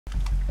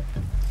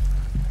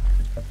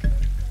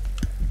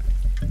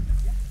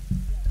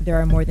there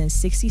are more than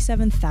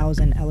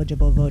 67,000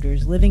 eligible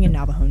voters living in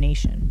Navajo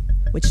Nation,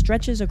 which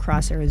stretches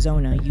across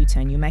Arizona,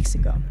 Utah, and New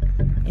Mexico.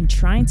 And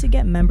trying to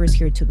get members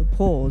here to the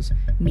polls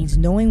means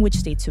knowing which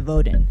state to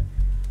vote in,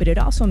 but it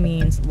also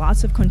means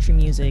lots of country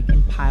music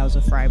and piles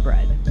of fried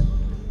bread.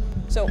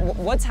 So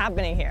what's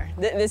happening here?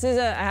 This is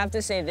I have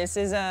to say, this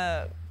is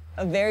a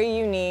very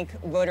unique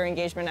voter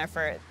engagement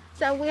effort.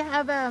 So we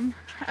have a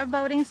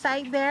voting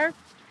site there.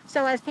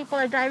 So as people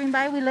are driving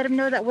by, we let them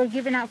know that we're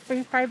giving out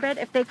free fried bread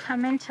if they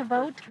come in to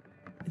vote.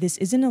 This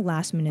isn't a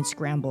last-minute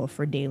scramble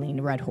for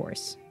Daylene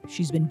Redhorse.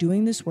 She's been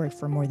doing this work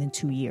for more than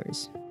 2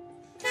 years.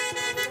 Did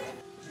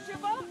you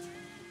vote?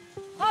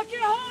 Honk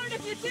your horn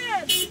if you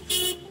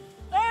did.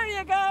 There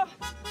you go.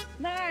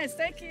 Nice,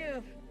 thank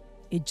you.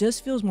 It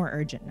just feels more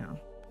urgent now.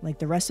 Like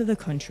the rest of the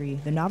country,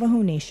 the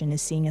Navajo Nation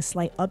is seeing a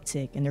slight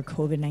uptick in their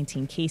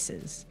COVID-19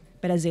 cases.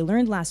 But as they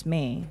learned last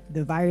May,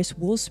 the virus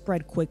will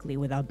spread quickly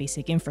without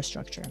basic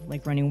infrastructure,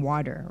 like running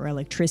water or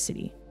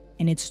electricity.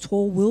 And its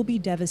toll will be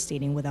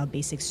devastating without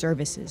basic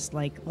services,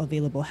 like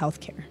available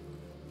healthcare.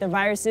 The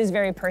virus is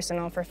very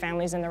personal for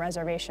families in the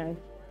reservation.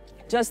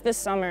 Just this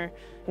summer,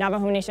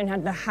 Navajo Nation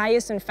had the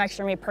highest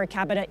infection rate per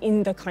capita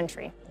in the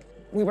country.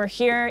 We were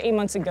here 8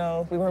 months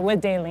ago. We were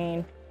with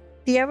Daylene.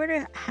 Do you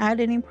ever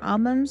had any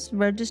problems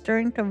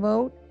registering to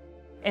vote?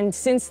 And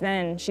since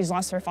then, she's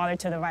lost her father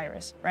to the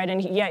virus, right?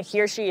 And yet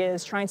here she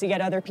is trying to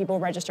get other people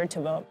registered to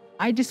vote.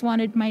 I just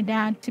wanted my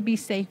dad to be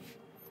safe.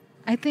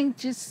 I think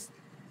just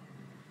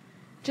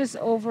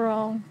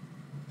overall,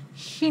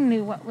 he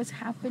knew what was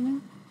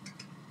happening.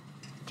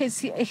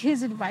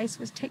 His advice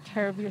was take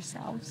care of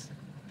yourselves.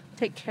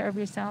 Take care of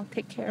yourself,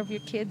 take care of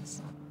your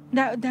kids.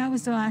 That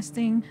was the last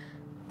thing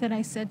that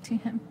I said to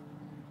him.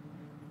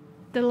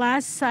 The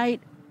last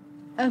sight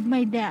of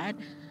my dad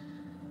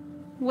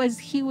was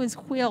he was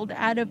wheeled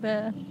out of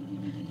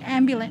an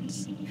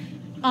ambulance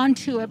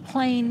onto a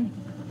plane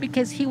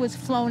because he was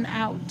flown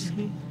out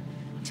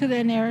to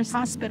the nearest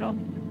hospital.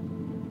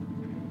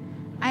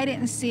 I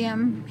didn't see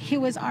him. He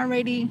was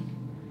already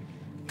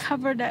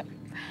covered up.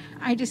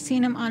 I just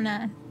seen him on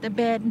the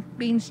bed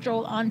being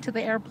strolled onto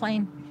the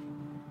airplane.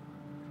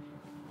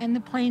 And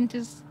the plane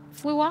just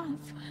flew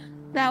off.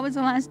 That was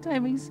the last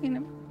time I seen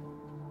him.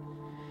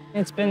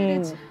 It's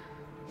been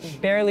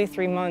barely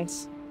 3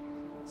 months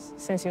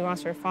since you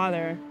lost your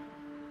father.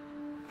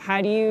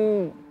 How do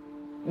you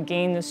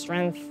gain the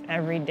strength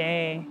every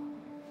day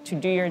to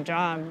do your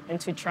job and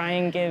to try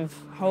and give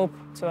hope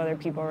to other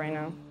people right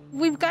now?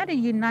 We've got to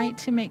unite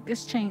to make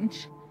this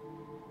change.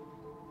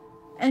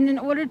 And in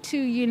order to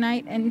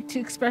unite and to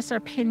express our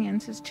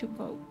opinions is to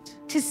vote.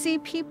 To see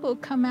people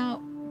come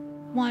out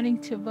wanting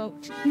to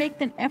vote, make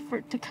an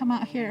effort to come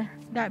out here,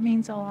 that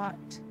means a lot.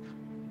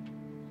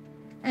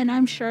 And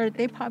I'm sure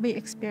they probably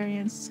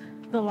experienced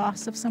the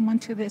loss of someone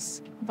to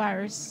this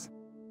virus.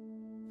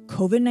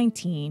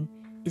 COVID-19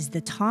 is the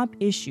top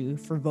issue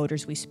for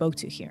voters we spoke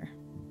to here.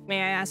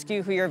 May I ask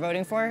you who you're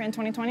voting for in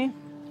 2020?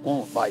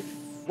 Biden.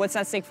 What's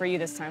at stake for you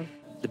this time?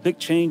 The big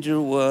changer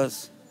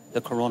was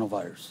the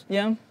coronavirus.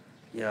 Yeah?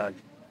 Yeah.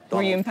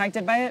 Were you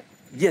impacted by it?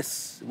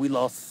 Yes, we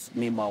lost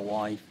me and my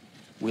wife.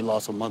 We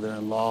lost a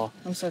mother-in-law.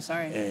 I'm so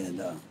sorry.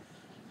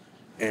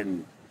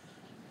 And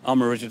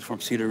I'm originally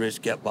from Cedar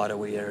Ridge, Gap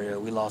Botaway area.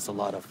 We lost a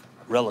lot of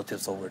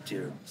relatives over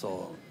here.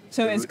 So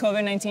is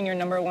COVID-19 your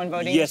number one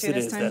voting yes, issue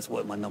this time? Yes, it is. That's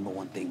what my number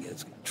one thing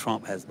is.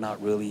 Trump has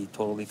not really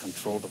totally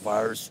controlled the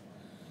virus.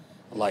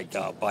 Like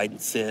Biden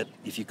said,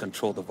 if you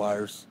control the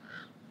virus,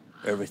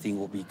 everything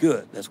will be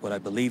good. That's what I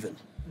believe in.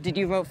 Did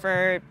you vote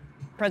for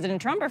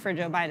President Trump or for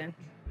Joe Biden?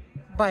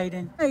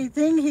 Biden. I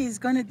think he's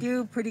going to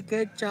do a pretty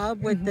good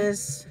job with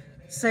this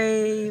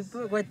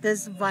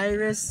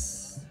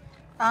virus.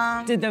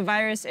 Did the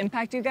virus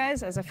impact you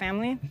guys as a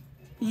family?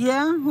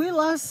 Yeah, we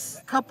lost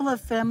a couple of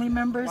family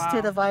members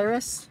to the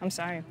virus. I'm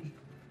sorry.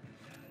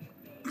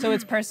 So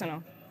it's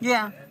personal?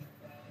 Yeah.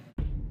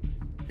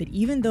 But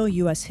even though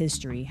U.S.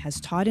 history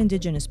has taught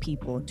Indigenous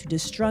people to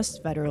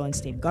distrust federal and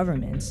state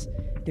governments,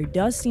 there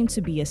does seem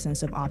to be a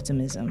sense of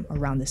optimism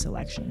around this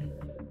election.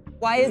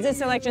 Why is this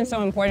election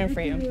so important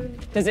for you?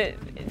 Does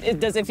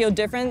it feel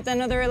different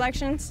than other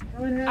elections?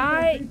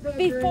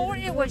 Before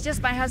it was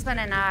just my husband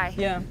and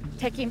I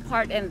taking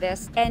part in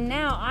this. And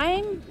now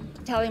I'm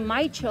telling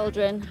my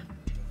children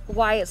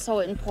why it's so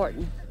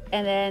important.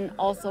 And then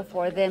also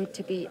for them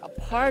to be a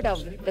part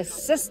of the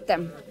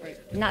system,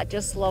 not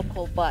just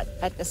local, but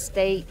at the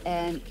state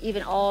and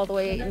even all the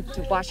way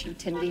into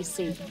Washington,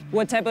 D.C.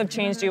 What type of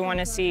change do you want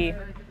to see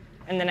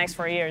in the next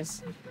 4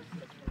 years?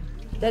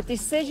 The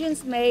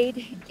decisions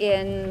made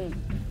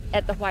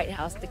at the White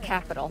House, the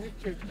Capitol,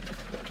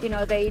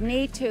 they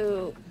need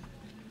to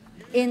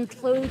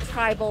include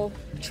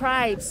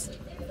tribes,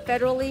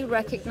 federally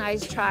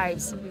recognized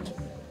tribes,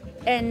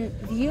 and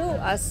view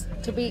us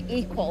to be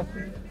equal,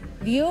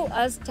 view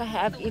us to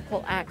have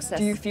equal access.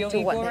 Do you feel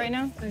equal right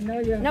now?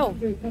 No.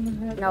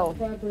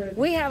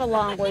 We have a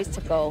long ways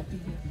to go.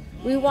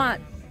 We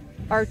want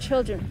our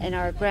children and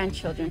our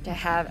grandchildren to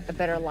have a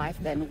better life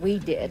than we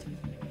did.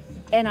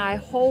 And I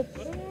hope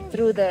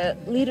through the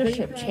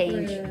leadership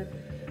change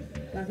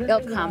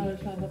It'll come.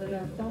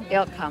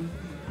 It'll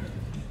come.